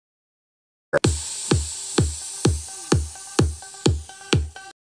I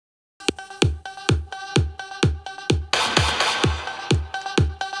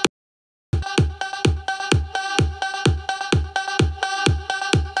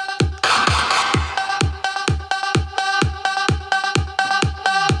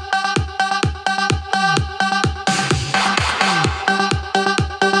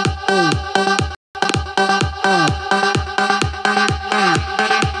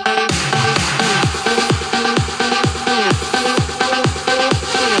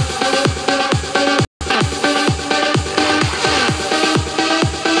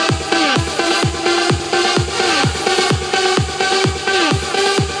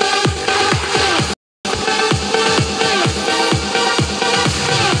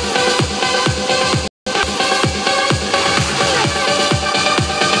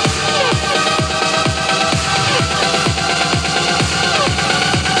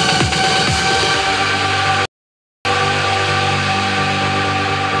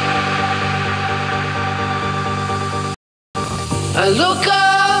look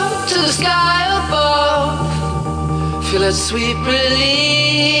up to the sky above, feel a sweet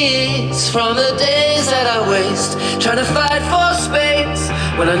release from the days that I waste, trying to fight for space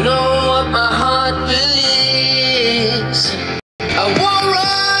when I know what my heart believes. I won't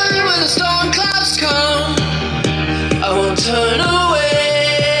run when the storm clouds come, I won't turn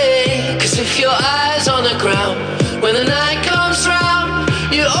away, 'cause if your eyes on the ground, when the night comes round,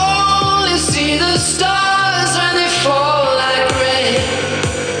 you only see the stars when they fall like rain.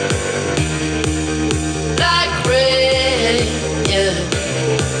 Like rain, yeah.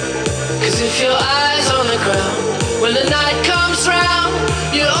 'Cause if your eyes on the ground, when the night comes round,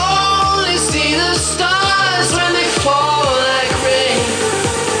 you only see the stars when they fall like rain.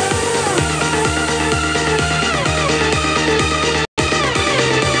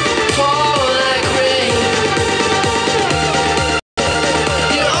 Fall like rain.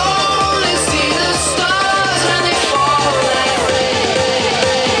 You only see the stars when they fall like rain.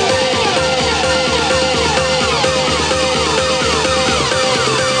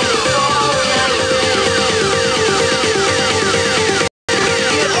 You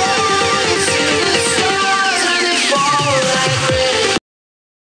only see the stars when they fall like rain.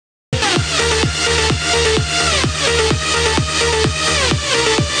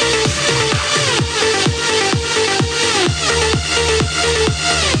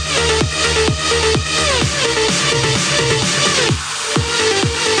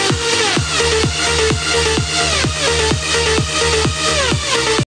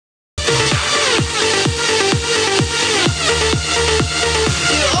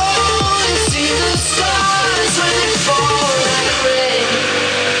 You only see the stars when they fall like rain.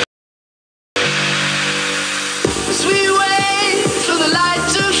 As we wait for the light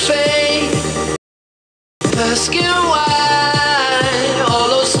to fade, asking why all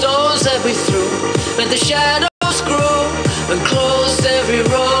those stones that we threw made the shadows grow and closed every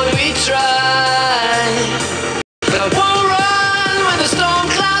road we tried. But I won't run when the storm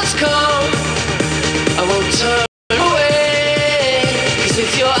clouds come, I won't turn away, 'cause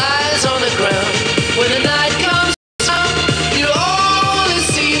if your eyes on the ground, when the night comes down, you only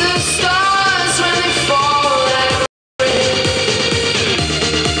see the stars when they fall like rain.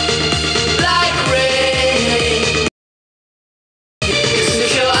 Like rain. 'Cause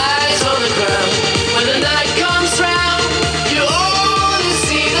if your eyes on the ground, when the night comes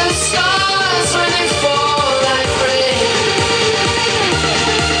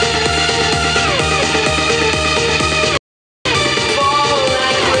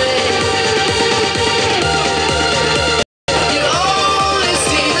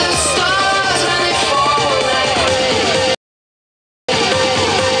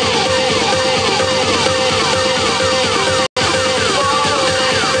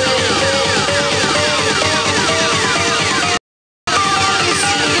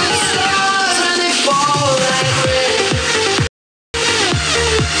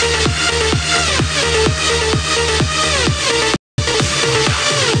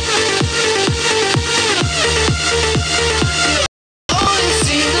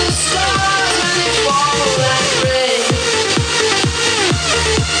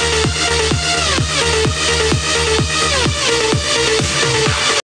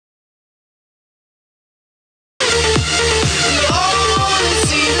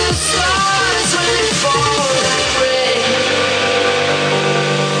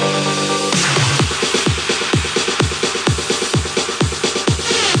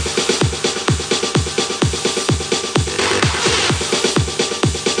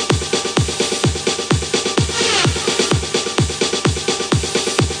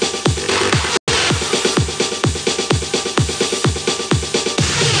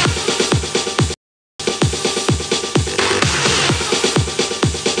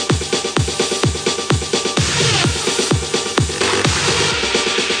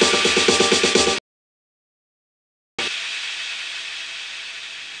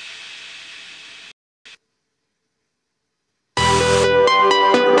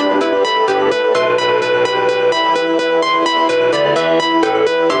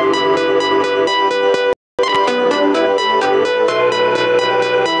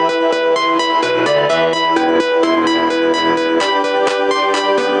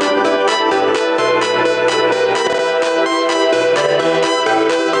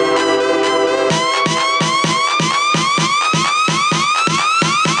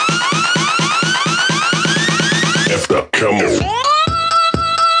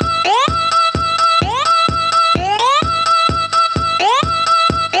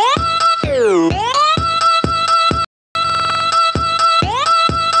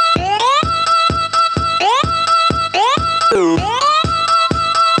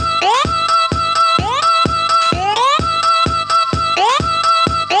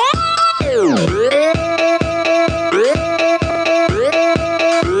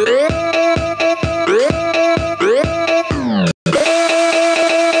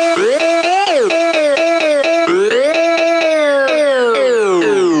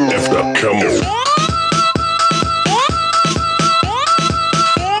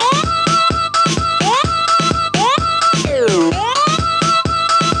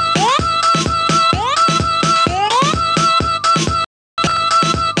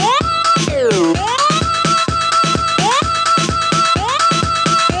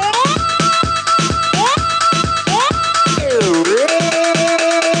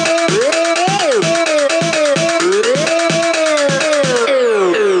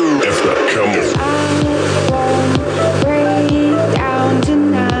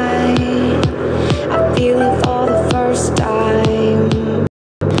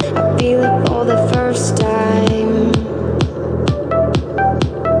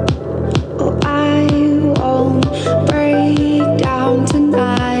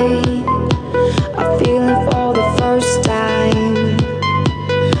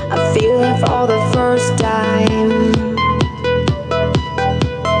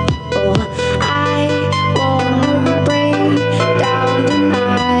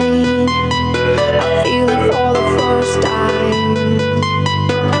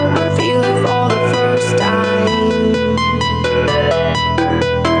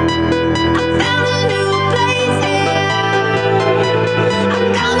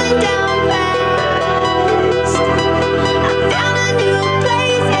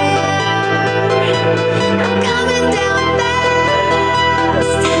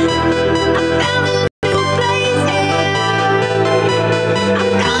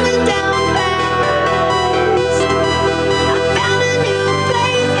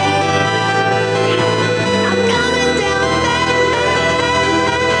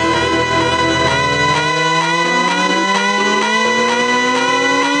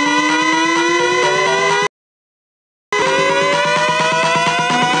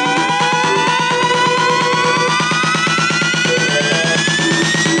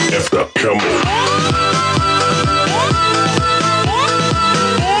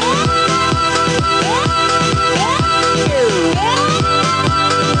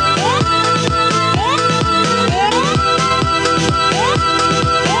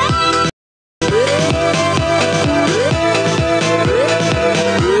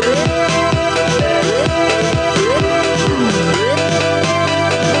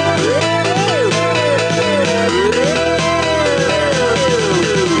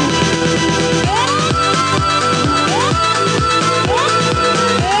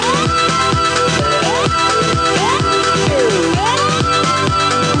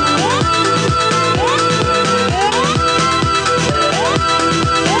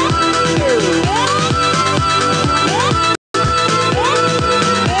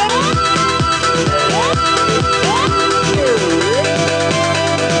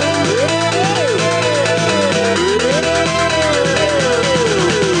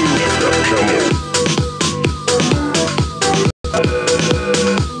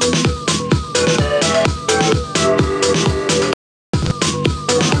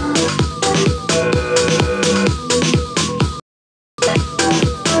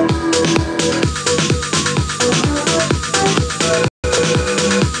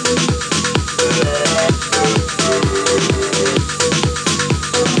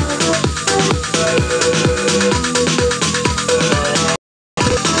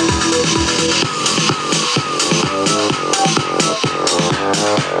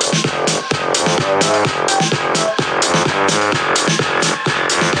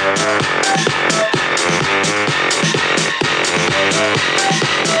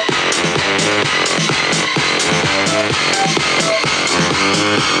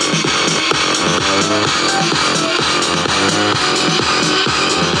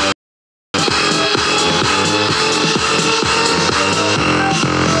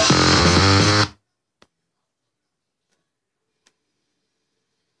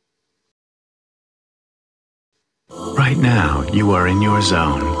Right now, you are in your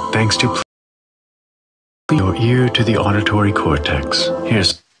zone, thanks to your ear to the auditory cortex.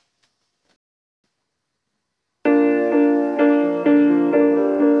 Here's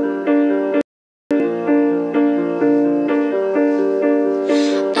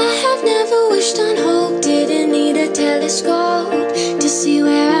on hope, didn't need a telescope to see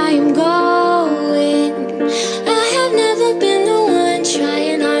where I am going. I have never been the one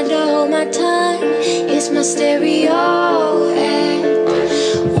trying hard to hold my tongue. It's my stereo,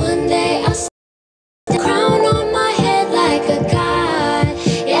 and one day I'll see the crown on my head like a god,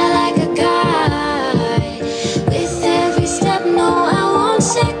 yeah, like a god. With every step, no, I won't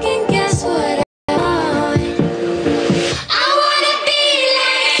second guess what I want. I wanna be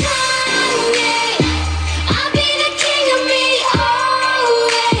like Kanye. I'll be the king of me.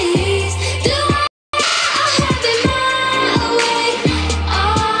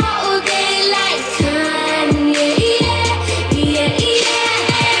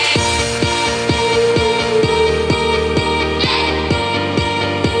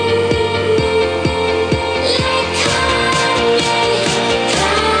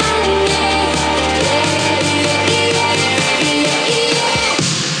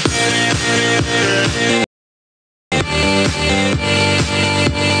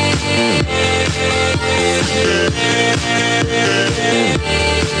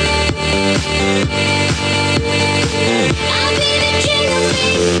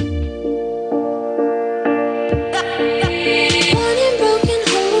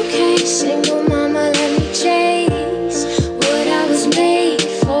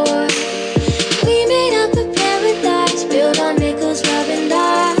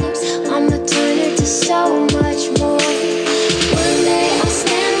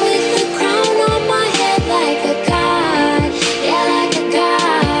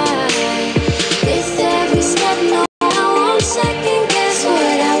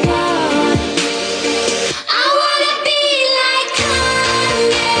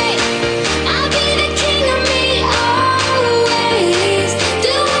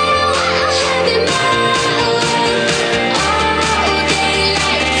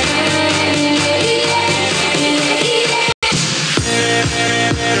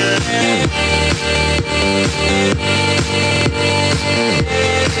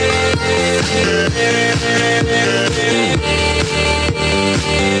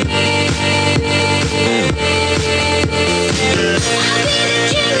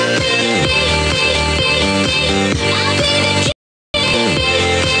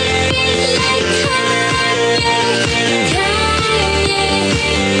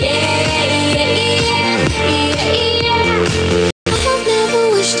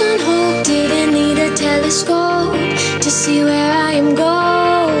 telescope to see where I am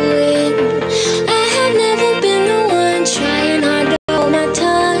going. I have never been the one trying hard to hold my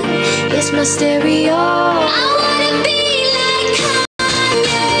tongue. It's my stereo. I wanna be like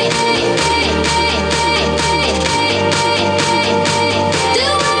Kanye. Do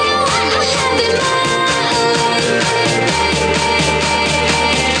what I want, I have it my own.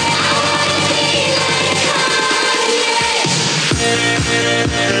 I wanna be like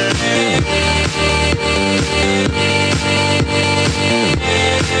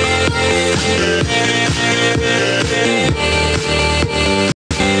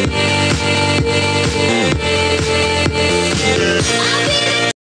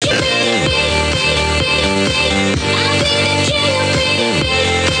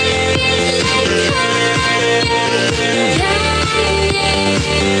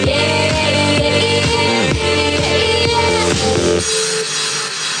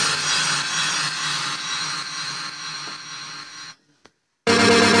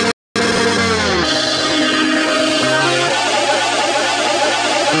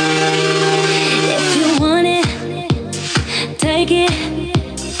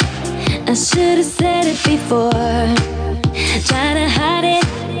I should've said it before. Try to hide it,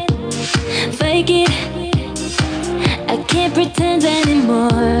 fake it. I can't pretend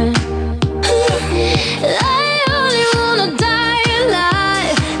anymore. I only wanna die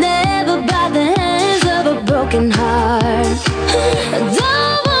alive, never by the hands of a broken heart. I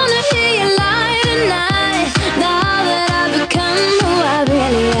don't wanna hear you lie tonight, now that I've become who I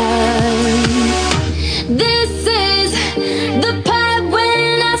really am. This is the part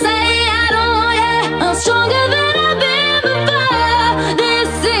when I say I don't want you. I'm stronger than I've been before.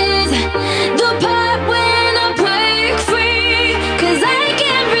 This is the part when I break free, 'cause I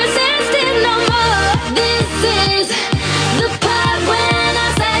can't resist it no more. This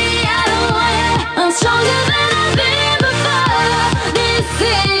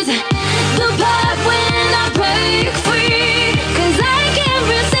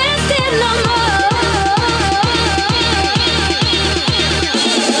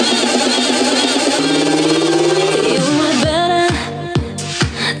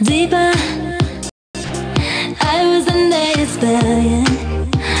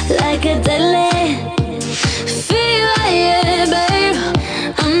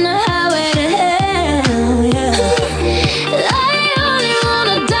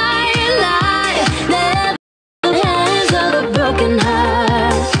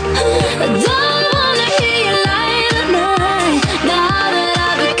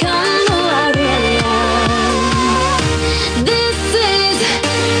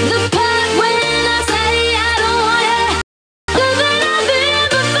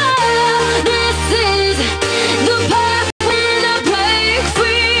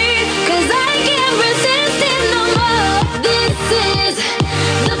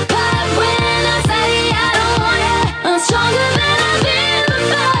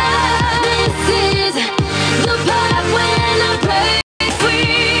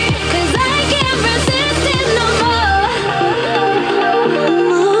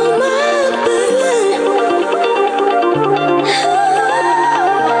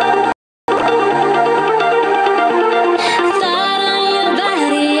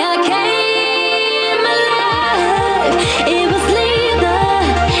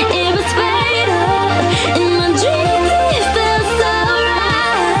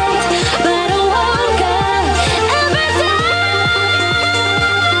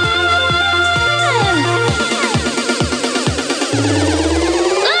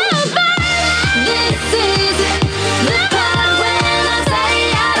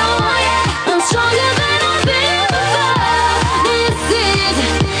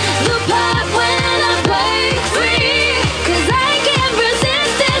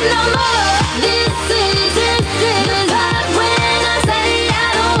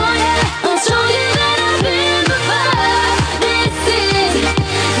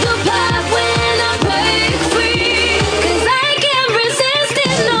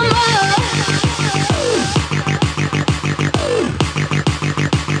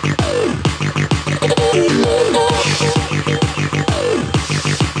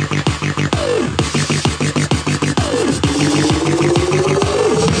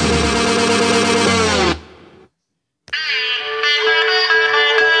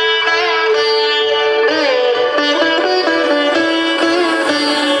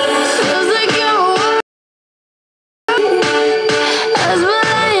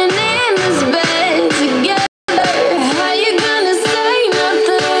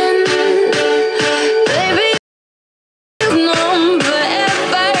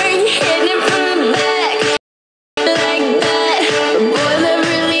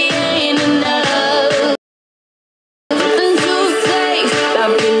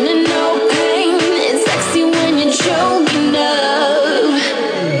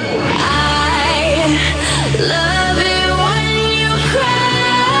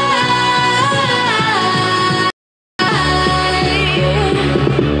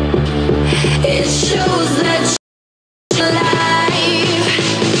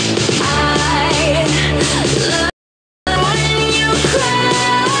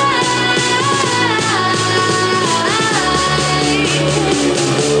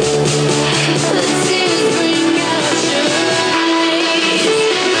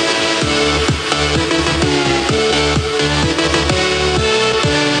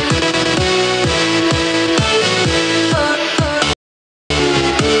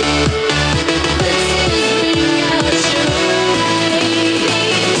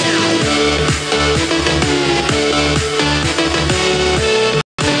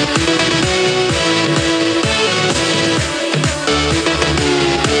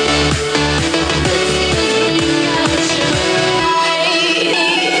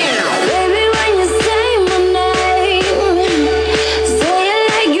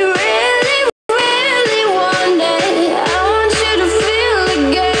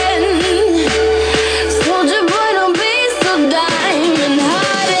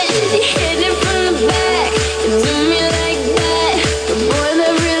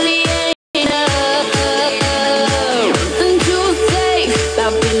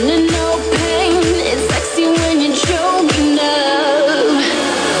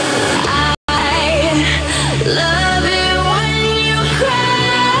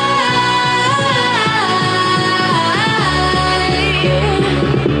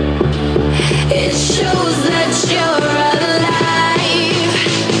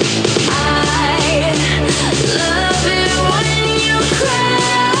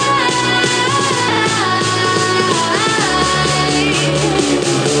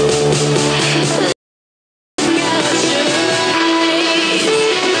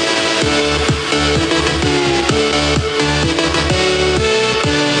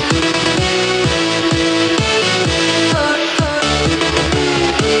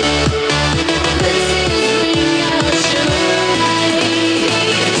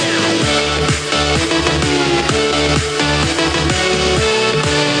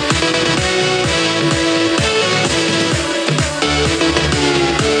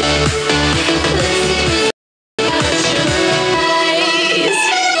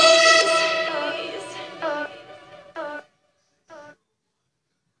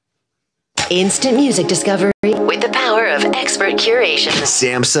Instant music discovery with the power of expert curation.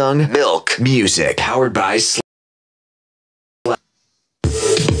 Samsung Milk Music, powered by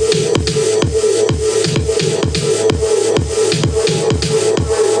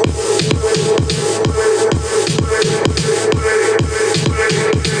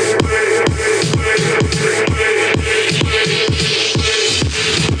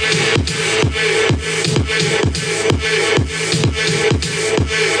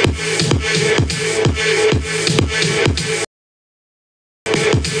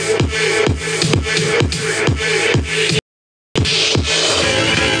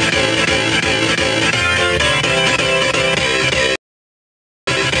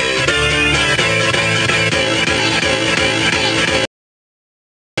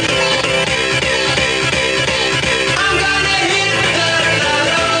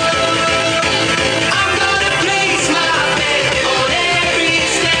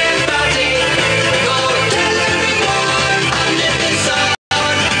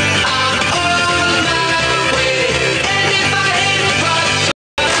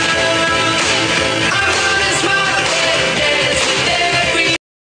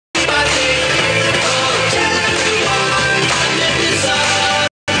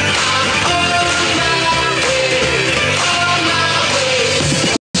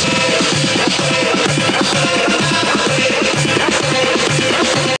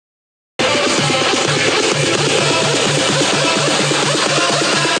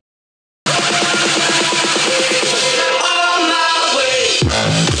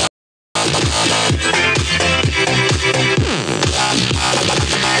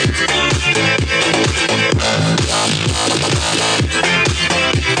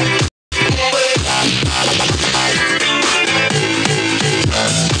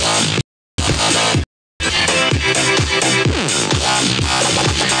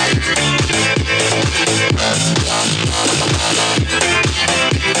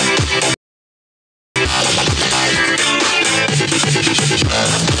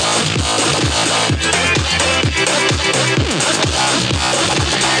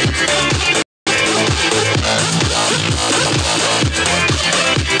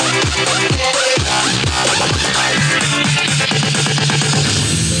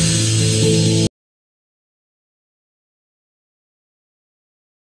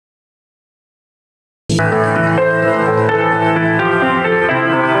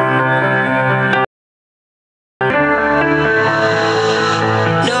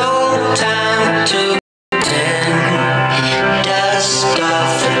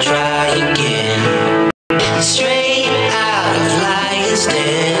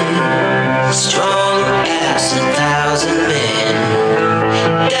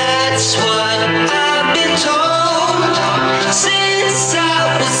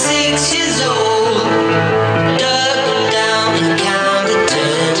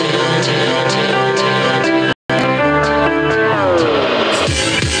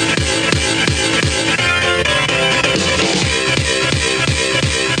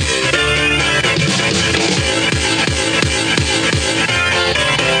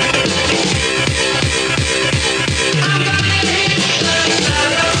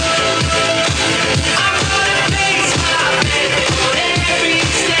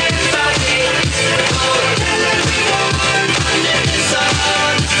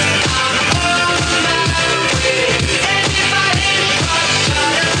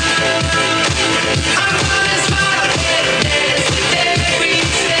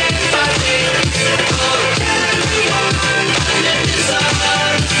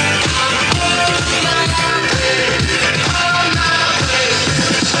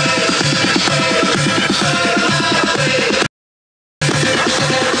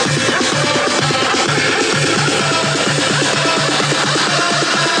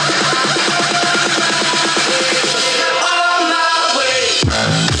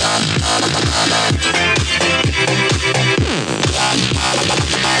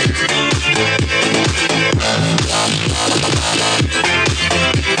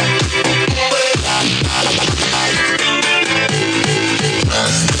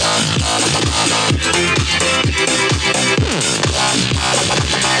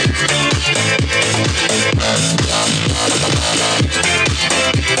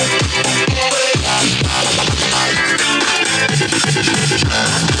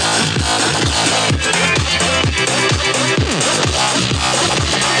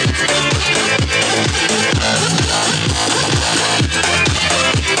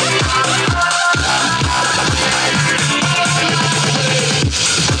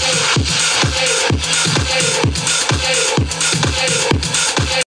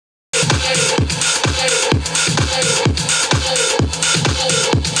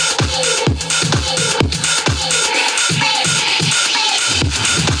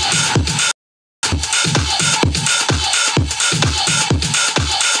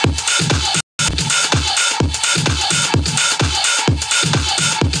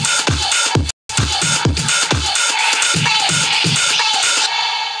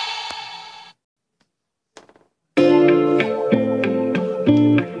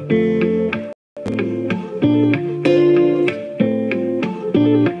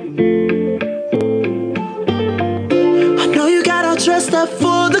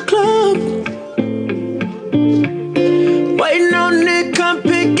the club, waiting on Nick, come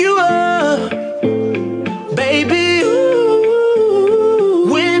pick you up, baby. Ooh,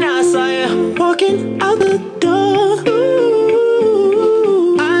 when I saw you walking out the door,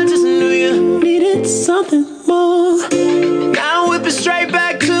 ooh, I just knew you needed something more. Now whip it straight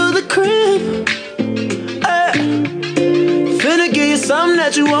back to the crib. Finna give you something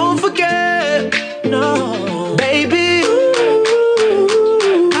that you won't forget. No, baby.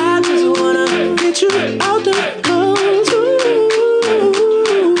 Ooh, I just wanna get you out the clothes. Ooh,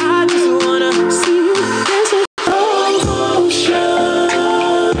 I just wanna see you dancing slow motion.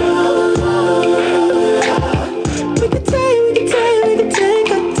 We can take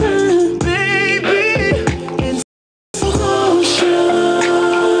our time, baby, in slow motion.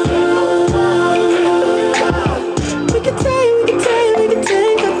 We can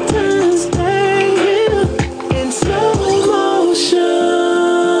take our time, stay here in slow motion.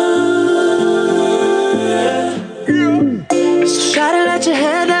 So shout it, let your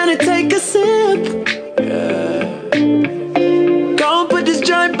head down and take a sip. Go and put this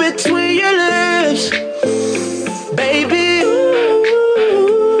joint between your lips, baby.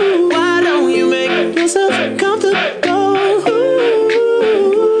 Ooh, why don't you make yourself comfortable? Ooh,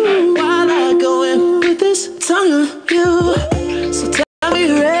 while I go and put this tongue on you. So tell me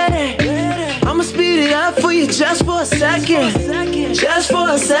you're ready. I'ma speed it up for you just for a second. Just for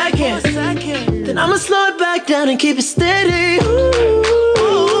a second. Then I'ma slow it back down and keep it steady.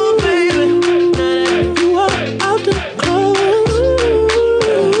 Ooh, baby. You are out the clothes.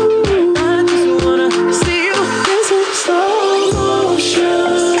 I just wanna see you dancing slow motion.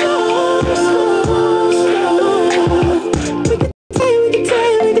 We can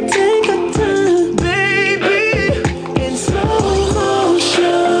take our time, baby, in slow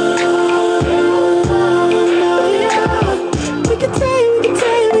motion. We can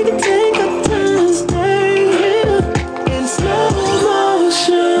take our time, stay here in slow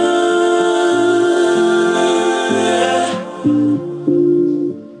motion.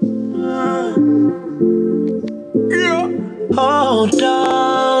 Oh,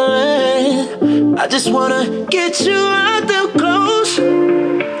 darling, I just wanna get you out the clothes.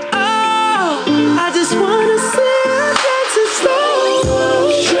 Oh, I just wanna see you dancing slow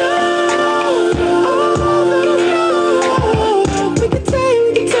motion. Oh, we can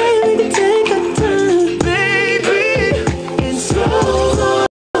take our time, baby, in slow motion.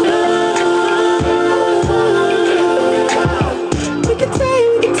 We can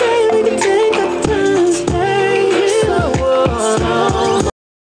take our time, stay here slow motion.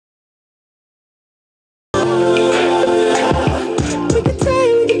 We can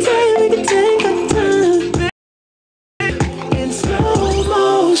take our time in slow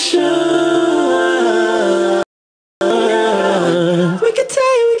motion. We can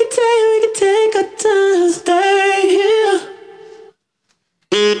take our time, stay here.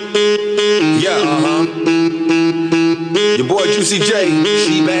 Yeah, your boy Juicy J,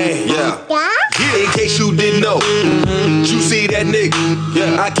 she bad, yeah. In case you didn't know, Juicy that nigga.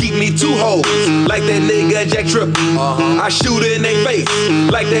 Yeah, I keep me two hoes like that nigga Jack Tripp. I shoot in they face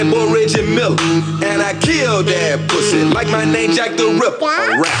like that boy Reggie Miller, and I kill that pussy like my name Jack the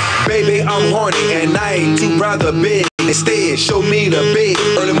Ripper. Rap, baby, I'm horny and I ain't too proud to bed. Instead, show me the bed,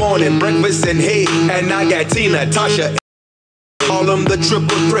 early morning breakfast and head, and I got Tina, Tasha. All them the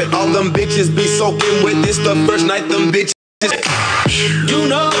triple threat, all them bitches be soaking with this the first night them bitches. You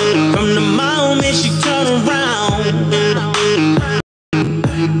know, from the moment she turn around,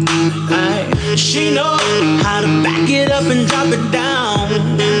 she know how to back it up and drop it down.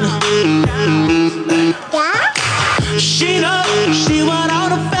 She know she what all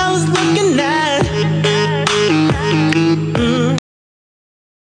the fellas looking at.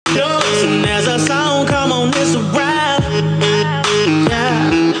 And as a song come on this rap,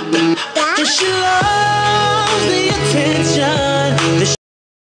 and she loves the attention, the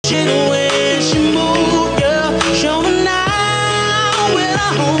shit when she move, yeah. Showing out with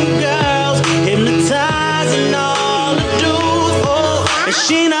her homegirls, hypnotizing all the dudes, oh, and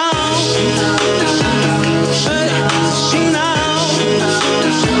she knows, she knows, she knows, she knows.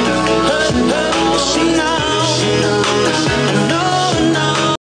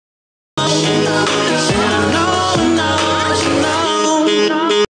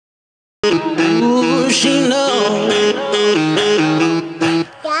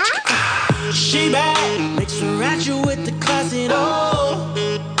 She bad, makes her at you with the classy door.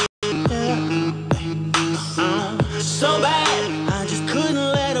 So bad, I just couldn't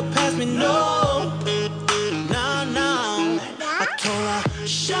let her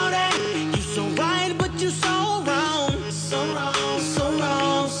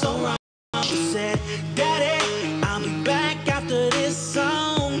said, Daddy, I'll be back after this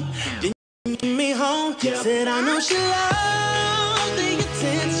song. Then you took me home. Said, I know she loves the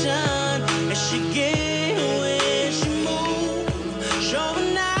attention that she gets when she moves.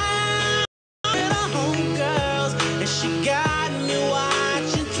 Showing out with her homegirls, and she got me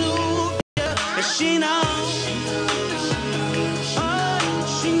watching too. And she knows, oh,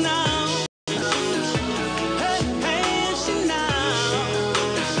 she knows. Hey, hey, she knows.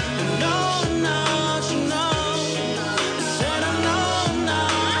 No, no, she knows. I said I know,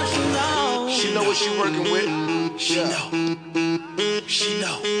 she knows. She know what she working with. She know. She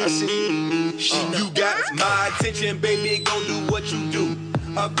know. I see. She know. You got my attention, baby. Go do what you do.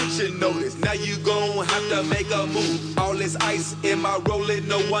 A picture notice. Now you gon' have to make a move. All this ice in my rolling,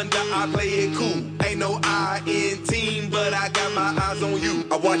 no wonder I play it cool. Ain't no I in team, but I got my eyes on you.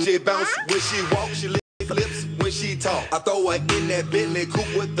 I watch it bounce when she walk, she lick lips when she talk. I throw her in that Bentley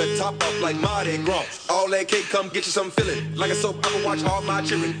coupe with the top up like Mardi Gras. All that cake come get you some feeling. Like a soap opera, watch all my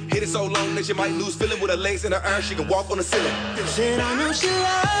children. Hit it so long that she might lose feeling. With her legs in the air, she can walk on the ceiling. Said I know she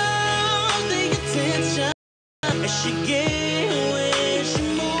loves the attention that she gets when she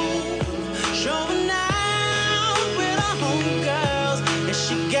moves. Showing out with her homegirls, and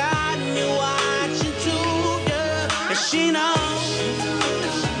she got me watching too, yeah. And she knows.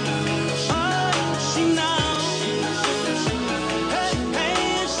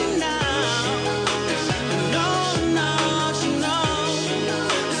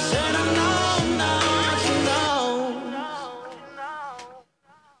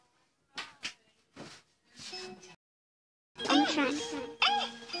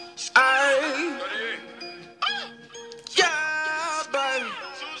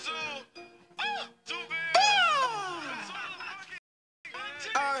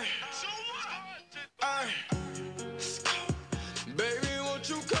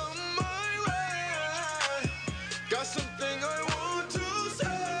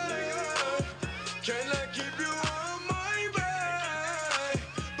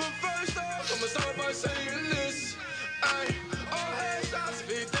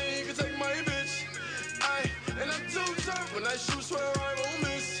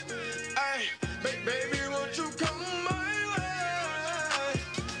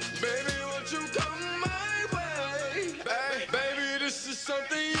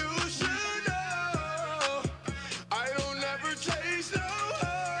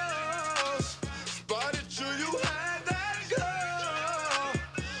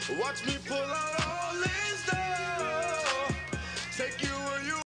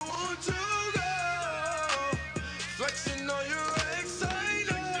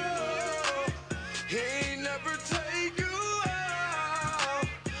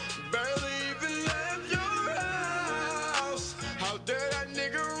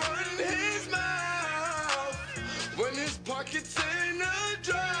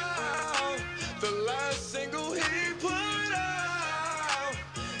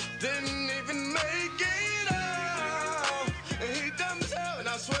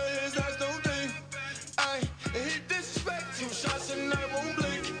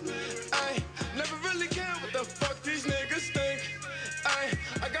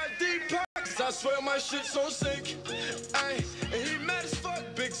 I swear my shit so sick. Ay, and he mad as fuck,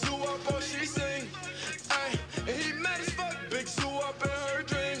 big zoo up all she sing. Ay, and he mad as fuck, big zoo up in her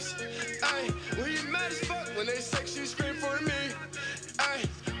dreams. Ay, when he mad as fuck, when they sex she scream for me. Ay,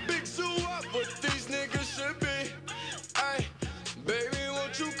 big zoo up, what these niggas should be. Ay, baby,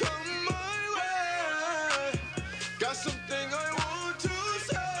 won't you come my way? Got something I want to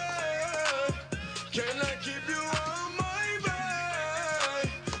say. Can I keep you on my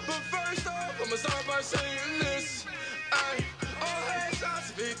way? But first off, I'ma start by saying this. Ay, all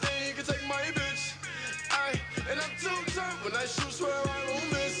headshots if you think you can take my bitch. Ay, and I'm too tough when I shoot, swear I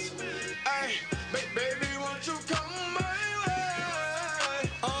won't miss. Ay, baby, won't you come my way?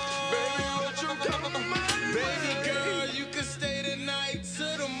 Baby, won't you come my way? Baby girl, you can stay tonight to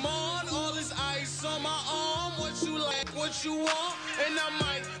the morn. All this ice on my arm. What you like, what you want, and I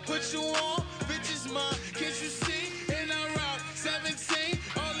might put you on. Bitches mine, can't you see? And I rock 17.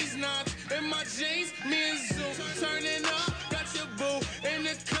 All these knots in my jeans. Me and Zoo turning up. Got your boo in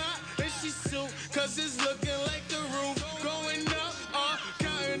the car, and she suit. Cause it's looking like the roof going up.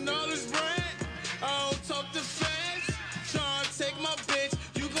 Counting all this bread. I don't talk to fans. Tryna take my bitch.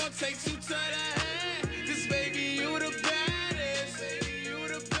 You gon' take two to the head. Cause baby, you the baddest.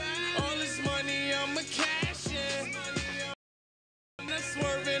 All this money, I'ma cash in. I'm not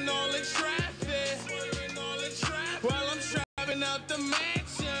swerving all in traffic. While I'm trapping out the man.